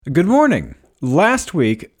Good morning. Last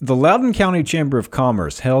week, the Loudoun County Chamber of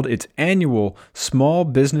Commerce held its annual Small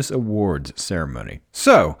Business Awards ceremony.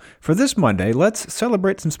 So, for this Monday, let's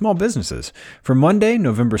celebrate some small businesses. For Monday,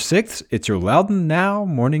 November 6th, it's your Loudoun Now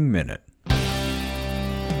Morning Minute.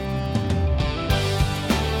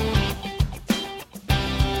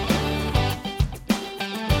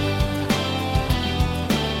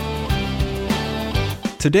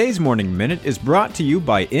 Today's Morning Minute is brought to you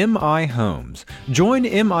by M.I. Homes. Join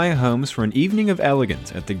M.I. Homes for an evening of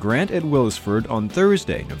elegance at the Grant at Willisford on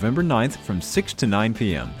Thursday, November 9th from 6 to 9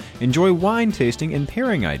 p.m. Enjoy wine tasting and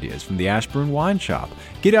pairing ideas from the Ashburn Wine Shop.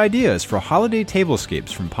 Get ideas for holiday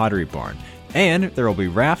tablescapes from Pottery Barn. And there will be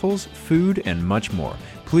raffles, food, and much more.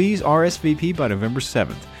 Please RSVP by November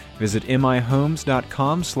 7th. Visit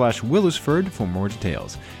mihomes.com/Willisford for more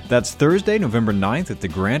details. That's Thursday, November 9th at the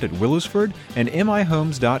Grant at Willisford and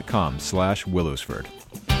mihomes.com/Willisford.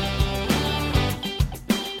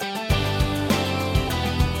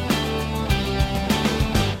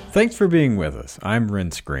 Thanks for being with us. I'm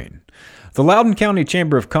Renss Greene. The Loudoun County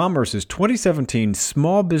Chamber of Commerce's 2017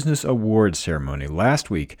 Small Business Awards ceremony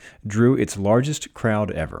last week drew its largest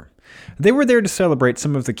crowd ever. They were there to celebrate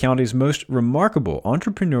some of the county's most remarkable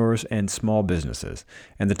entrepreneurs and small businesses.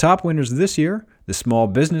 And the top winners this year, the Small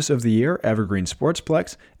Business of the Year, Evergreen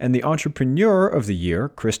Sportsplex, and the Entrepreneur of the Year,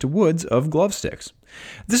 Krista Woods of Glovesticks.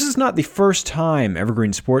 This is not the first time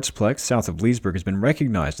Evergreen Sportsplex south of Leesburg has been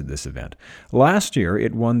recognized at this event. Last year,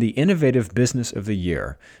 it won the Innovative Business of the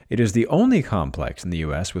Year. It is the only complex in the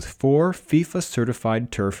U.S. with 4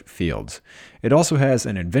 FIFA-certified turf fields. It also has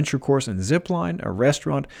an adventure course and zip line, a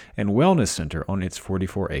restaurant, and wellness center on its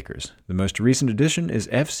 44 acres. The most recent addition is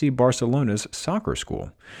FC Barcelona's soccer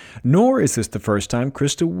school. Nor is this the first time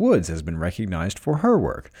Krista Woods has been recognized for her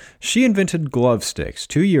work. She invented Glovesticks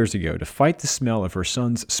 2 years ago to fight the smell of her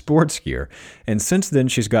son's sports gear, and since then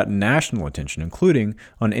she's gotten national attention, including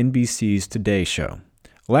on NBC's Today Show.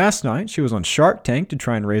 Last night, she was on Shark Tank to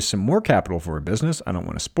try and raise some more capital for her business. I don't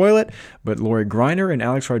want to spoil it, but Lori Greiner and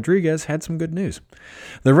Alex Rodriguez had some good news.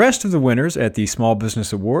 The rest of the winners at the Small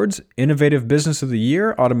Business Awards: Innovative Business of the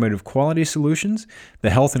Year, Automotive Quality Solutions.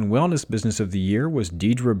 The Health and Wellness Business of the Year was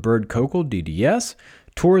Deidre Bird Kokel, DDS.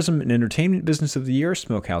 Tourism and Entertainment Business of the Year,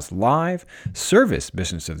 Smokehouse Live. Service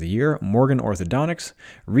Business of the Year, Morgan Orthodontics.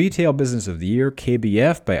 Retail Business of the Year,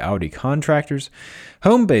 KBF by Audi Contractors.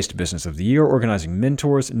 Home-Based Business of the Year, Organizing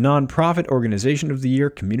Mentors. Nonprofit Organization of the Year,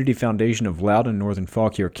 Community Foundation of Loudoun and Northern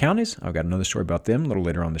Fauquier Counties. I've got another story about them a little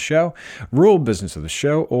later on the show. Rural Business of the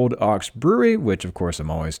Show, Old Ox Brewery, which of course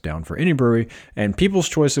I'm always down for any brewery. And People's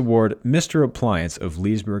Choice Award, Mr. Appliance of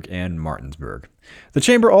Leesburg and Martinsburg. The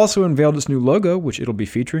Chamber also unveiled its new logo, which it'll be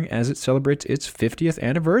featuring as it celebrates its 50th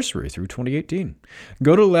anniversary through 2018.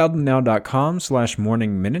 Go to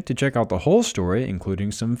loudounnow.com/Morning Minute to check out the whole story,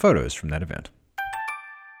 including some photos from that event.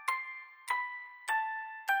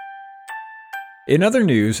 In other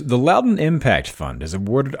news, the Loudoun Impact Fund has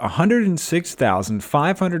awarded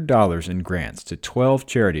 $106,500 in grants to 12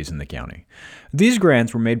 charities in the county. These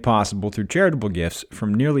grants were made possible through charitable gifts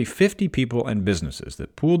from nearly 50 people and businesses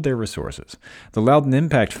that pooled their resources. The Loudoun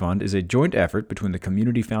Impact Fund is a joint effort between the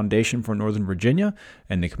Community Foundation for Northern Virginia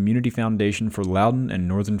and the Community Foundation for Loudoun and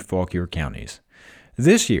Northern Fauquier counties.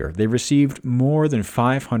 This year, they received more than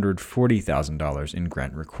 $540,000 in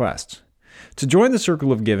grant requests. To join the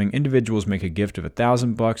circle of giving, individuals make a gift of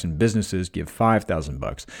 $1,000 and businesses give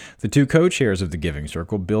 $5,000. The two co-chairs of the Giving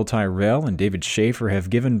Circle, Bill Tyrell and David Schaefer, have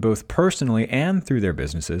given both personally and through their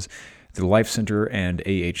businesses, the Life Center and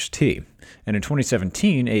AHT. And in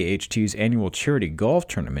 2017, AHT's annual charity golf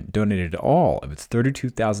tournament donated all of its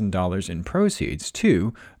 $32,000 in proceeds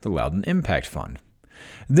to the Loudoun Impact Fund.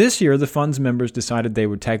 This year, the fund's members decided they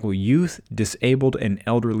would tackle youth, disabled, and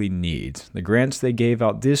elderly needs. The grants they gave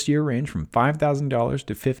out this year range from $5,000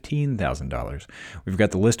 to $15,000. We've got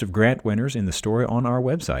the list of grant winners in the story on our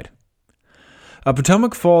website. A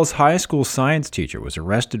Potomac Falls High School science teacher was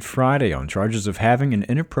arrested Friday on charges of having an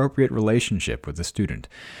inappropriate relationship with a student.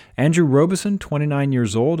 Andrew Robeson, 29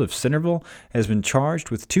 years old, of Centerville, has been charged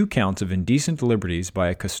with 2 counts of indecent liberties by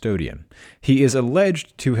a custodian. He is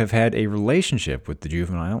alleged to have had a relationship with the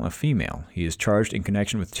juvenile, a female. He is charged in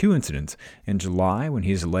connection with 2 incidents in July when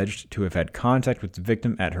he is alleged to have had contact with the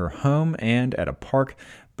victim at her home and at a park,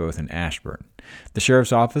 both in Ashburn. The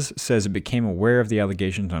sheriff's office says it became aware of the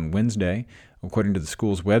allegations on Wednesday. According to the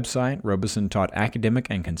school's website, Robeson taught academic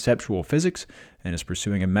and conceptual physics and is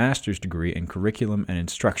pursuing a master's degree in curriculum and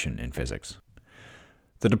instruction in physics.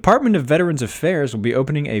 The Department of Veterans Affairs will be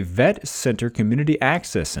opening a Vet Center Community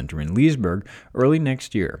Access Center in Leesburg early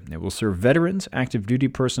next year. It will serve veterans, active duty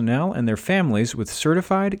personnel, and their families with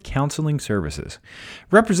certified counseling services.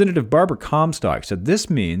 Representative Barbara Comstock said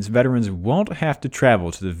this means veterans won't have to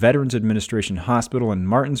travel to the Veterans Administration Hospital in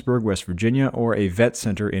Martinsburg, West Virginia, or a vet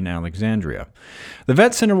center in Alexandria. The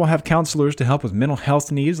Vet Center will have counselors to help with mental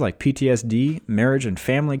health needs like PTSD, marriage and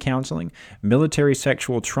family counseling, military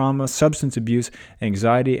sexual trauma, substance abuse,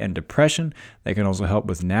 anxiety, and depression. They can also help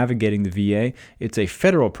with navigating the VA. It's a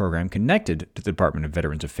federal program connected to the Department of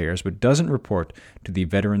Veterans Affairs, but doesn't report to the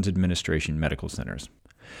Veterans Administration medical centers.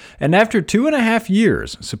 And after 2.5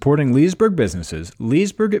 years supporting Leesburg businesses,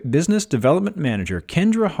 Leesburg Business Development Manager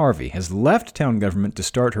Kendra Harvey has left town government to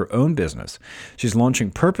start her own business. She's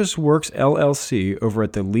launching Purpose Works LLC over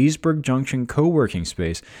at the Leesburg Junction co-working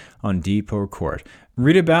space on Depot Court.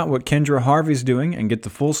 Read about what Kendra Harvey's doing and get the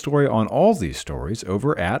full story on all these stories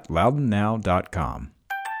over at loudounnow.com.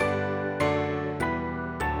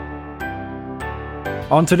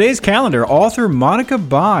 On today's calendar, author Monica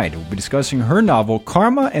Bide will be discussing her novel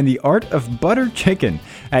Karma and the Art of Butter Chicken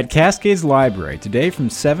at Cascades Library today from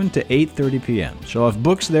 7 to 8:30 p.m. She'll have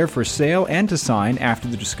books there for sale and to sign after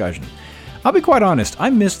the discussion. I'll be quite honest, I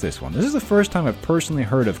missed this one. This is the first time I've personally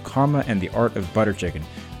heard of Karma and the Art of Butter Chicken.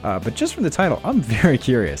 But just from the title, I'm very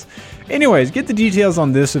curious. Anyways, get the details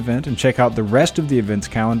on this event and check out the rest of the event's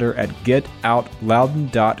calendar at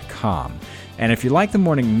getoutloudon.com. And if you like the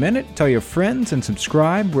Morning Minute, tell your friends and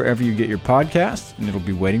subscribe wherever you get your podcasts, and it'll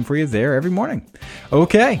be waiting for you there every morning.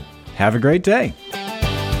 Okay, have a great day.